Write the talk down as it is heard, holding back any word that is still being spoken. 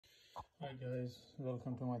Hi guys,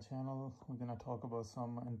 welcome to my channel. We're gonna talk about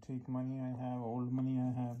some antique money I have, old money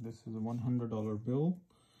I have. This is a $100 bill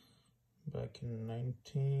back in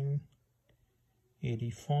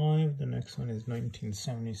 1985. The next one is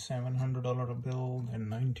 1977 $100 bill, then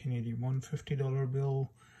 1981 $50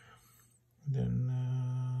 bill, then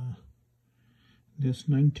this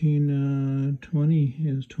 1920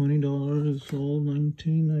 is $20 old,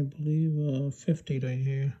 19 I believe 50 right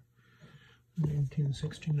here.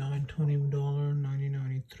 1969 $20,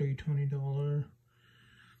 1993 $20,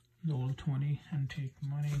 old 20 antique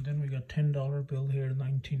money. Then we got $10 bill here,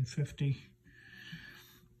 1950.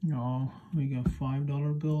 We got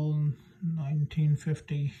 $5 bill,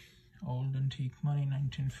 1950, old antique money,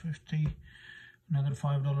 1950. Another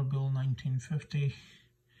 $5 bill, 1950.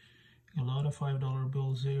 A lot of $5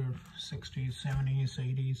 bills here, 60s, 70s,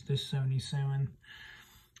 80s. This 77.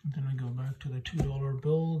 Then we go back to the $2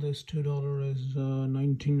 bill. This $2 is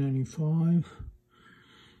 1995.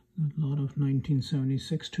 A lot of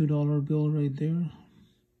 1976 $2 bill right there.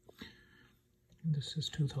 This is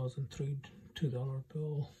 2003 $2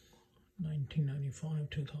 bill. 1995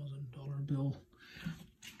 $2000 bill.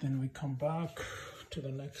 Then we come back to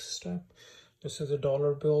the next step. This is a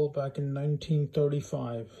dollar bill back in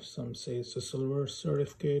 1935. Some say it's a silver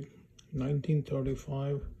certificate.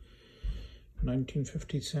 1935.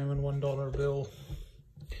 1957 $1 bill,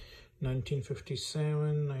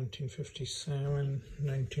 1957, 1957,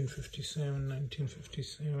 1957,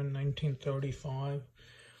 1957, 1935.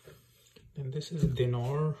 And this is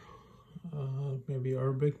dinar, maybe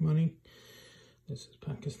Arabic money. This is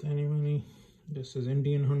Pakistani money. This is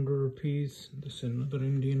Indian 100 rupees. This is another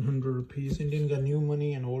Indian 100 rupees. Indian got new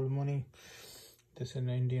money and old money. This is an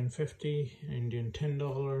Indian 50, Indian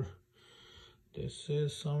 $10. This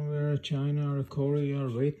is somewhere China or Korea or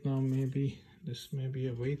Vietnam maybe. This may be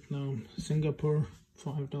a Vietnam. Singapore,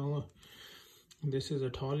 $5. This is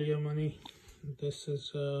Italia money. This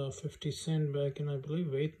is 50 cent back in, I believe,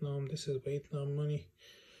 Vietnam. This is Vietnam money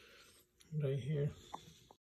right here.